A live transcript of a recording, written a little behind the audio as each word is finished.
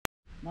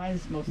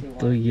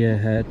तो ये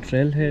है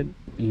ट्रेल हेड,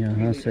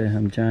 यहाँ से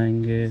हम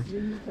जाएंगे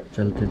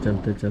चलते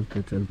चलते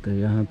चलते चलते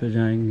यहाँ पे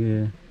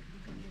जाएंगे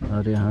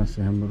और यहाँ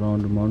से हम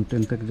राउंड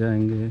माउंटेन तक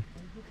जाएंगे।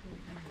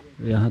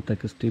 यहाँ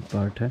तक स्टीप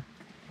पार्ट है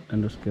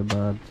एंड उसके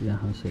बाद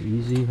यहाँ से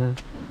इजी है,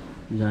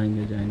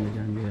 जाएंगे जाएंगे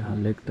जाएंगे यहाँ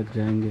लेक तक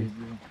जाएंगे।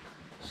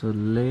 सो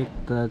लेक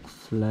तक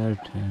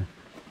फ्लैट है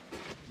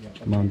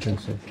माउंटेन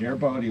से।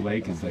 Garibaldi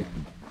Lake is like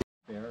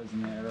bears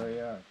in the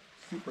area.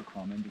 Super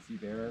common to see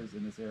bears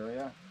in this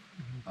area.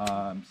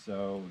 So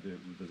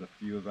there's a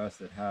few of us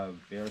that have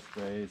bear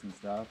sprays and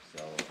stuff.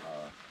 So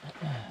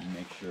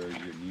make sure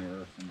you're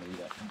near somebody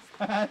that has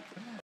that.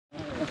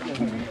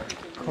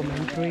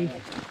 Commentary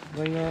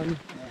going on.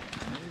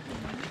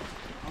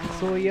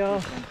 So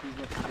yeah,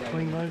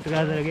 going on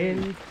together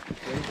again.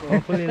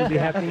 Hopefully it'll be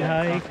happening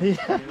high.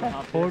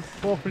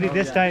 Hopefully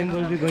this time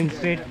we'll be going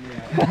straight.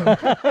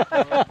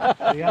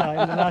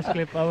 Yeah, in the last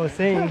clip I was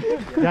saying,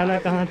 जाना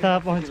कहाँ था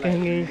पहुँच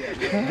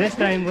कहेंगे. This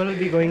time we'll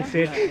be going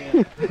straight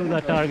to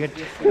the target.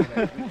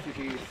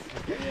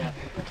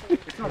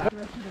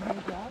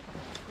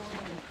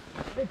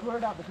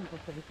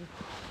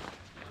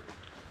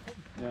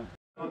 Yeah.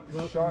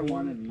 Sean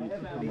wanted me to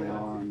come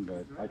along,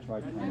 but I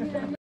tried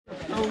coming.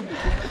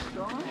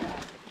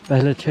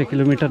 पहले 6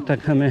 kilometre तक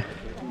हमें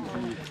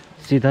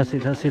सीधा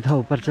सीधा सीधा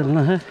ऊपर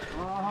चलना है,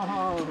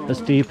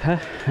 स्टीप है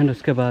एंड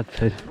उसके बाद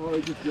फिर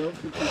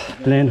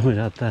प्लेन हो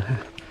जाता है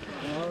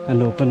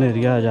एंड ओपन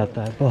एरिया आ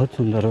जाता है, बहुत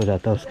सुंदर हो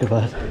जाता है उसके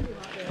बाद।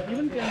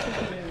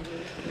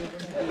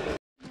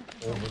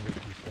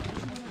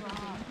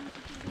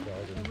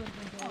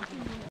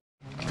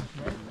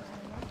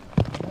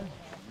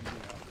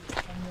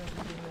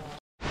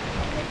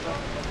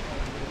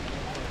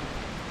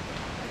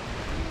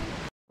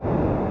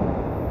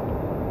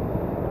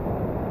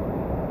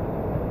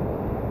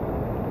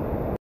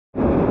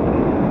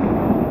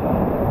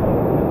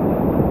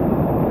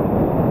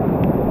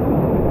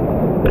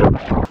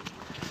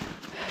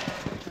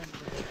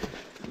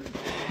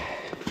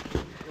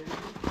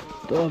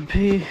 तो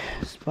अभी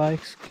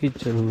स्पाइक्स की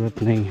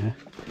ज़रूरत नहीं है,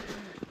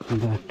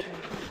 बट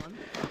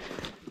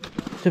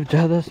जब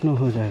ज़्यादा स्नो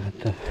हो जाएगा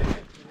तब।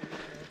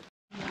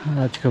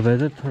 आज का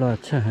वेदर थोड़ा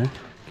अच्छा है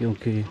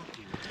क्योंकि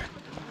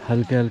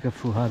हल्के हल्के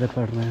फुहारे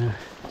पड़ रहे हैं,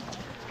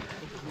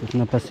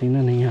 उतना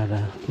पसीना नहीं आ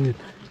रहा, उतनी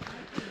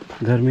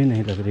गर्मी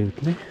नहीं लग रही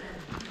उतनी,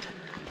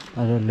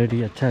 और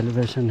ऑलरेडी अच्छा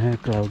एलिवेशन है,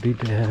 क्लाउडी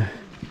डे है,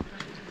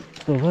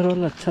 तो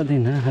ओवरऑल अच्छा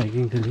दिन है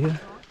हाइकिंग के लिए।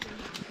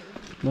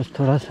 बस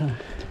थोड़ा सा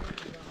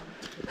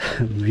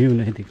व्यू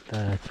नहीं दिखता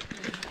है।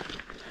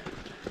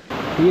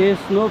 ये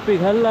स्नो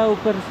पिघल रहा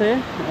ऊपर से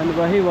एंड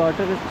वही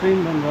वाटर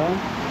स्ट्रीम बन रहा है,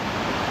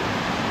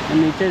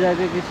 नीचे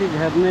जाके किसी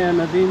झरने या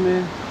नदी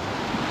में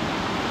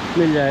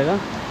मिल जाएगा।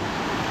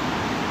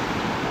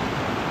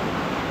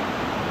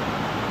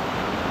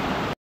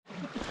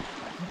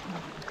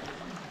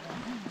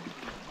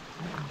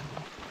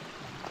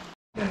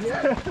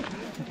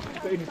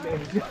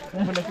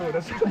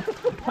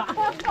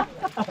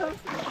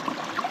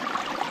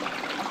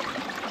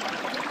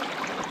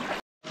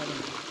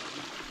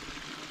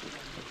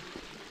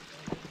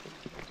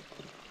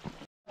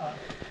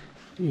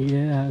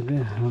 ये आगे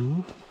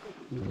हम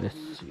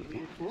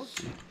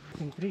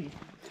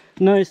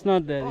No, it's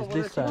not there. It's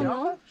this side.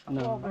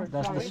 No,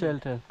 that's the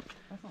shelter.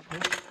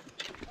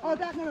 Oh,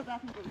 that no,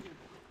 that's not.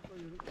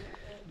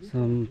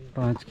 हम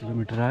 5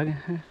 किलोमीटर आगे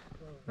हैं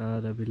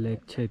और अभी लेक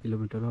 6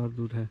 किलोमीटर और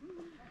दूर है।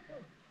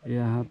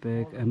 यहाँ पे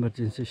एक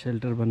इमरजेंसी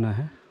शेल्टर बना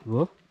है,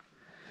 वो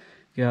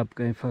कि आप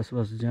कहीं फंस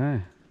वस जाएं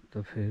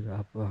तो फिर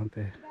आप वहाँ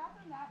पे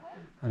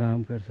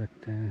आराम कर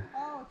सकते हैं।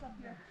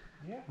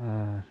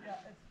 और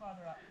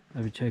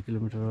अभी 6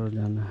 किलोमीटर और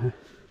जाना है।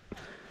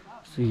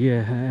 तो ये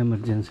है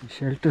इमरजेंसी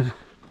शेल्टर,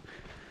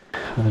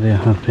 और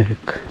यहाँ पे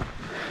एक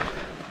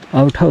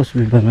आउट हाउस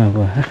भी बना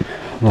हुआ है,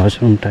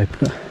 वॉशरूम टाइप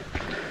का,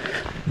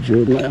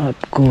 जो मैं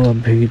आपको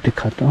अभी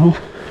दिखाता हूँ।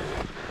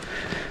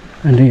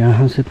 एंड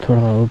यहाँ से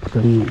थोड़ा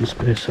ओपन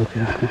स्पेस हो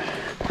गया है।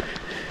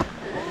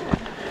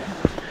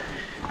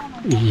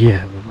 ये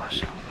है वो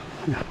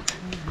वॉशरूम,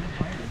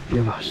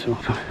 ये वॉशरूम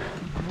है,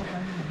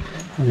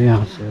 और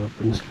यहाँ से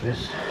ओपन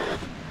स्पेस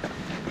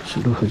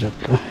शुरू हो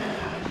जाता है।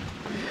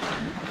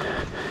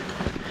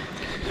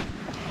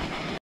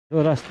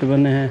 दो रास्ते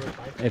बने हैं,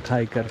 एक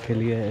हाइकर के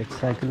लिए, एक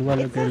साइकिल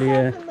वालों के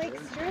लिए।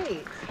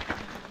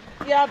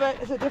 Yeah, but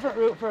it's a different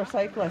route for a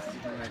cyclist.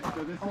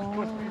 So this is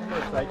supposed to be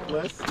for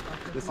cyclists.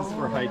 This is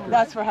for hikers.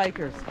 That's for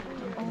hikers.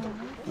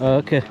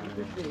 Okay,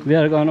 we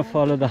are gonna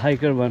follow the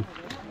hiker one.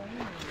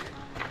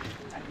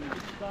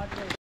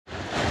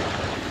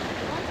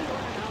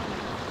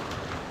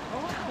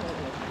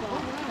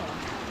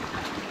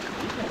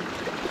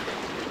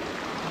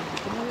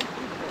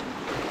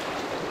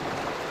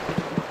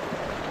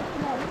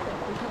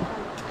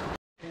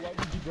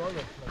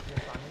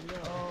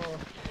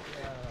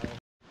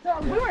 So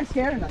we weren't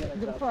scared enough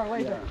because it was far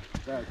away.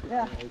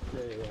 Yeah.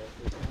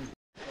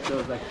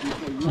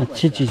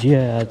 अच्छी चीज़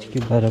है आज की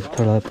बर्फ़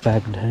थोड़ा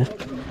packed है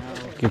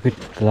क्योंकि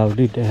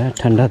cloudy day है,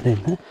 ठंडा दिन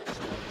है।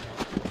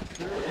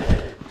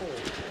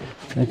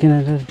 लेकिन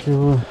अगर जो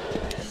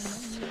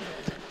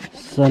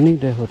सनी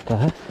डे होता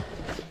है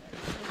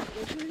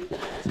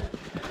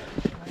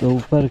तो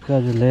ऊपर का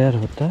जो लेयर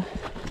होता है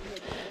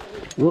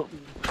वो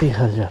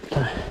पिघल जाता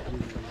है,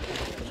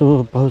 तो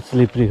वो बहुत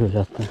स्लिपरी हो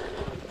जाता है।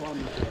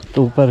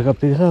 तो ऊपर का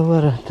पिघला हुआ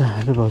रहता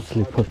है तो बहुत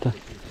स्लिप होता है।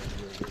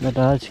 बट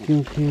आज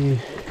क्योंकि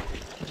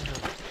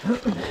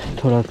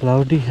थोड़ा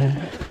क्लाउडी है,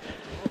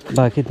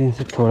 बाकी दिन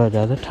से थोड़ा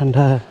ज़्यादा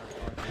ठंडा है,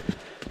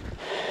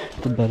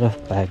 तो बर्फ़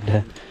पैक्ड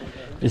है,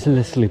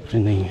 इसलिए स्लिपरी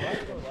नहीं है।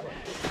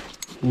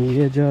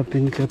 ये जो आप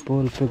इनके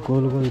पोल पे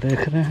गोल गोल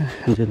देख रहे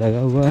हैं जो लगा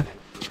हुआ है,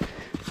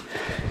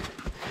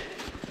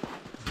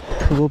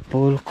 वो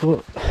पोल को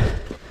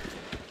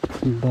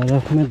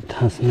बर्फ़ में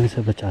धंसने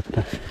से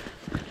बचाता है।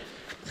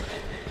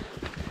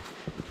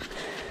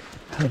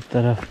 हर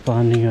तरफ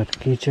पानी और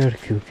कीचड़,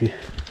 क्योंकि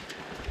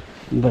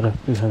बर्फ़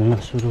पिघलना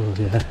शुरू हो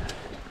गया है।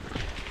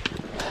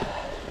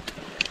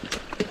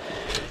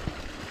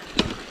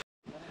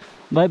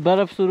 भाई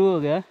बर्फ़ शुरू हो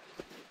गया,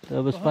 तो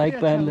अब स्पाइक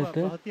पहन लेते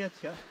हैं। बहुत ही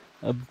अच्छा।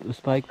 अब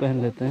स्पाइक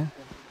पहन लेते हैं।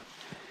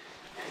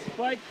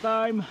 Spike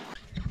time.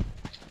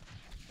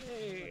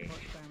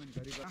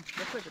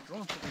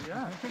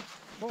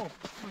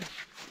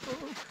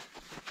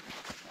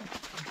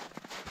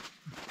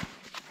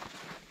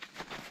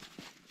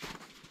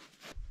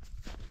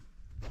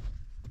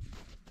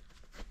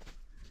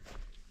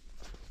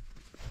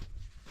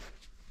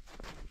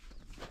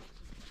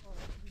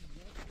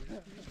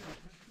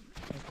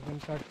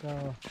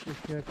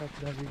 Cut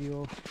the video,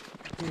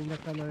 in the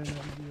camera in the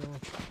video.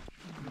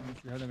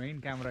 You have the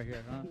main camera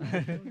here, huh?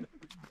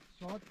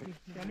 Short.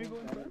 Can we go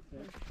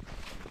inside?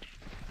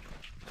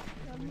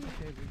 Can we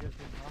take videos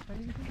in half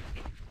anything?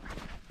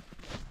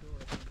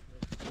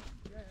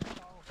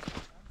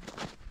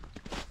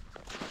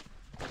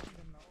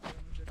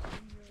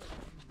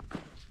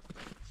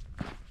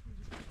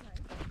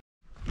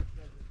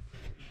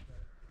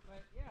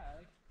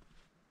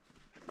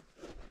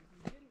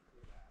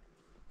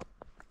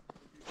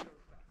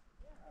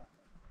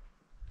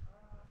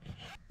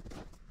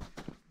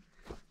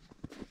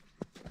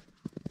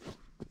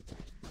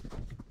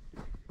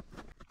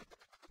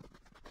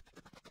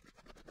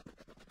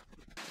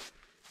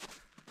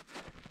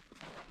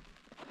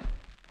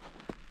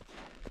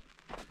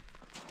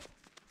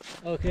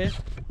 Okay.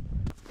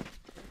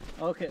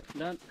 Okay,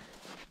 done.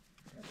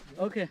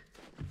 Okay.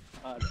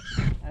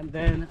 And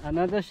then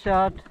another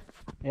shot.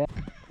 Yeah.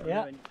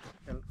 Yeah.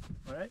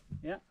 Alright.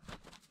 Yeah.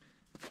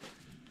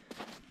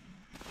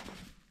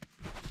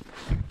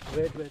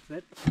 Wait.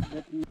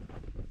 Let me.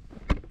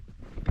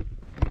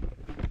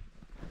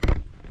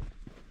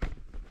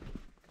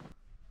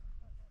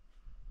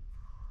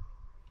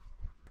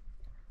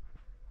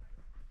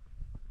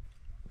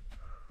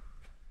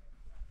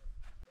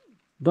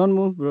 Don't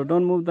move, bro.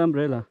 Don't move the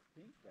umbrella.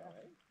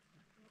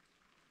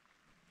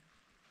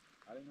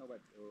 I don't know about.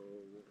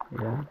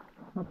 Yeah.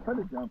 I'm trying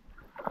to jump.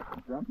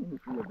 Jumping to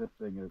see if this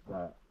thing is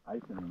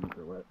ice underneath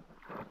or what.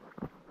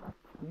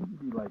 Seems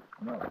to be like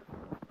snow.